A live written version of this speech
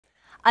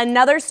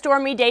Another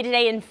stormy day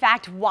today. In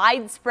fact,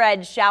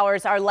 widespread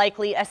showers are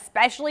likely,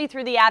 especially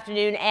through the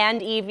afternoon and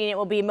evening. It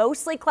will be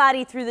mostly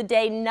cloudy through the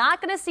day.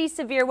 Not going to see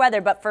severe weather,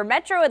 but for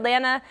Metro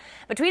Atlanta,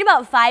 between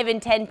about 5 and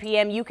 10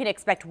 p.m., you can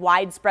expect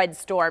widespread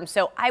storms.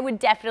 So I would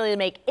definitely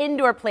make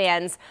indoor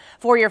plans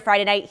for your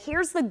Friday night.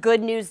 Here's the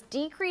good news.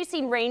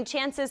 Decreasing rain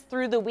chances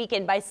through the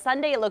weekend. By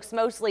Sunday, it looks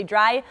mostly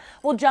dry.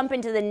 We'll jump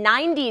into the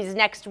 90s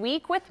next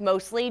week with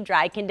mostly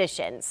dry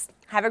conditions.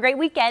 Have a great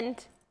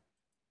weekend.